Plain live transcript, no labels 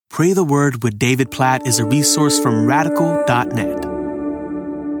Pray the Word with David Platt is a resource from radical.net.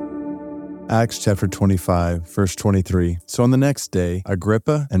 Acts chapter 25, verse 23. So on the next day,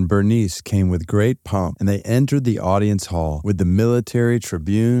 Agrippa and Bernice came with great pomp, and they entered the audience hall with the military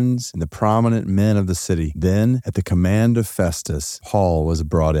tribunes and the prominent men of the city. Then, at the command of Festus, Paul was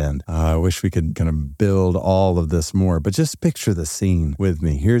brought in. I wish we could kind of build all of this more, but just picture the scene with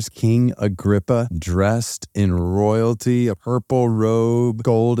me. Here's King Agrippa dressed in royalty, a purple robe,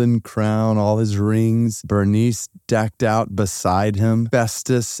 golden crown, all his rings. Bernice decked out beside him.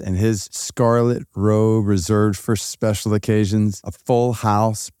 Festus and his scarlet robe reserved for special occasions. A full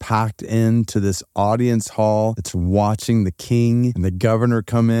house packed into this audience hall that's watching the king and the governor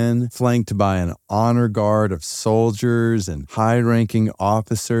come in, flanked by an honor guard of soldiers and high-ranking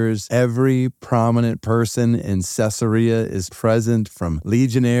officers. Every prominent person in Caesarea is present, from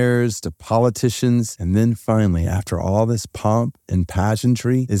legionnaires to politicians. And then finally, after all this pomp and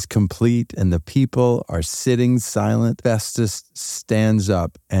pageantry is complete and the people are sitting silent, Festus stands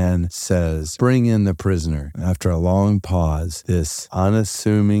up and says, "Bring in the prisoner." After a long pause, this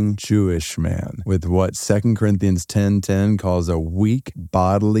unassuming Jewish man with what 2 Corinthians 10:10 calls a weak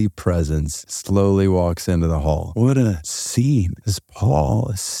bodily presence slowly walks into the hall. What a scene as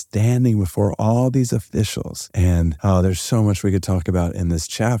Paul is standing before all these officials. And there's so much we could talk about in this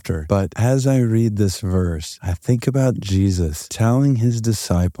chapter. But as I read this verse, I think about Jesus telling his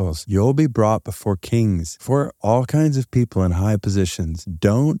disciples, you'll be brought before kings, for all kinds of people in high positions.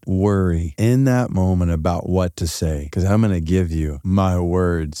 Don't worry in that moment about what to say, because I'm going to give you my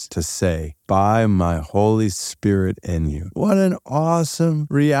words to say by my Holy Spirit in you. What an awesome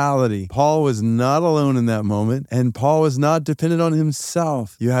reality. Paul was not alone in that moment, and Paul was not dependent on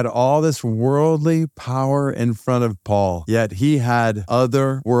himself. You had all this worldly power in front of Paul, yet he had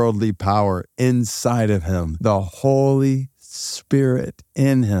otherworldly power inside of him. The Holy Spirit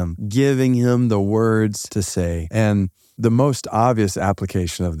in him, giving him the words to say. And the most obvious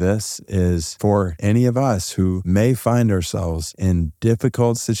application of this is for any of us who may find ourselves in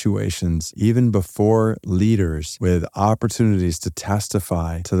difficult situations, even before leaders, with opportunities to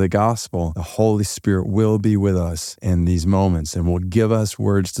testify to the gospel. The Holy Spirit will be with us in these moments and will give us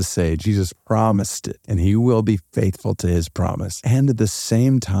words to say. Jesus promised it, and he will be faithful to his promise. And at the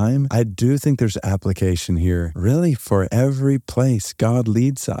same time, I do think there's application here, really, for every place God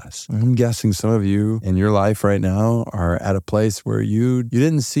leads us. I'm guessing some of you in your life right now are at a place where you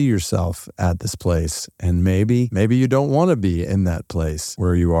didn't see yourself at this place. And maybe you don't want to be in that place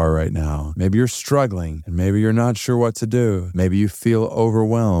where you are right now. Maybe you're struggling and maybe you're not sure what to do. Maybe you feel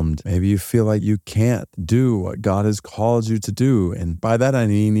overwhelmed. Maybe you feel like you can't do what God has called you to do. And by that, I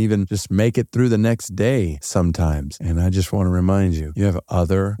mean even just make it through the next day sometimes. And I just want to remind you, you have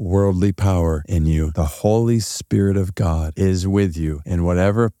otherworldly power in you. The Holy Spirit of God is with you in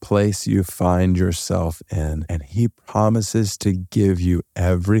whatever place you find yourself in. And he promises to give you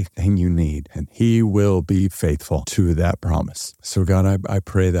everything you need, and he will be faithful to that promise. So God, I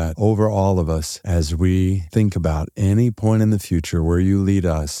pray that over all of us as we think about any point in the future where you lead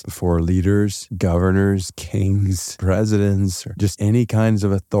us before leaders, governors, kings, presidents, or just any kinds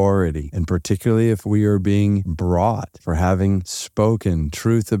of authority, and particularly if we are being brought for having spoken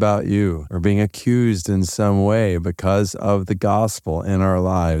truth about you or being accused in some way because of the gospel in our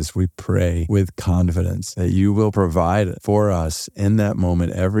lives, we pray with confidence that you will provide for us in that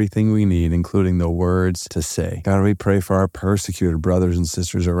moment everything we need, including the words to say. God, we pray for our persecuted brothers and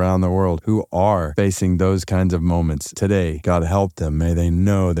sisters around the world who are facing those kinds of moments today. God, help them. May they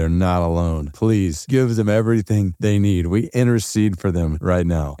know they're not alone. Please give them everything they need. We intercede for them right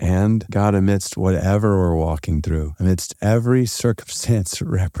now. And God, amidst whatever we're walking through, amidst every circumstance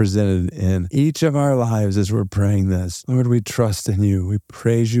represented in each of our lives as we're praying this, Lord, we trust in you. We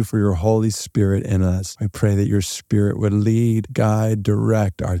praise you for your Holy Spirit in us. We pray that your Spirit would lead, guide,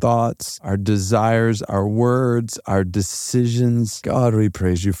 direct our thoughts, our desires, our words, our decisions. God, we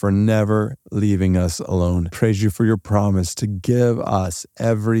praise you for never leaving us alone. Praise you for your promise to give us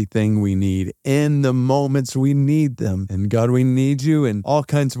everything we need in the moments we need them. And God, we need you in all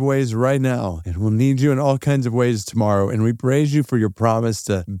kinds of ways right now, and we'll need you in all kinds of ways tomorrow. And we praise you for your promise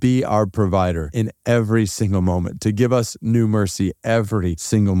to be our provider in every single moment, to give us new mercy every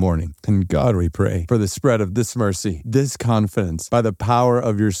single morning. And God, we pray for the spread of this mercy, this confidence by the power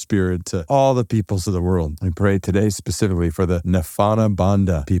of your Spirit to all the peoples of the world. We pray today specifically for the Nafana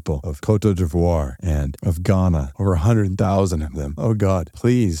Banda people of Cote d'Ivoire and of Ghana, over 100,000 of them. Oh God,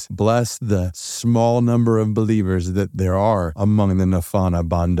 please bless the small number of believers that there are among the Nafana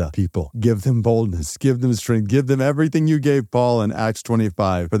Banda people. Give them boldness, give them strength, give them everything you gave Paul in Acts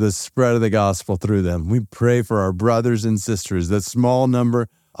 25 for the spread of the gospel through them. We pray for our brothers and sisters, that small number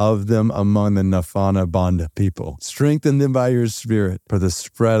of them among the Nafana Banda people. Strengthen them by your Spirit for the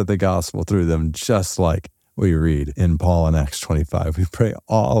spread of the gospel through them, just like we read in Paul in Acts 25. We pray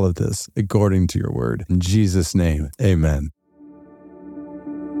all of this according to your word. In Jesus' name, amen.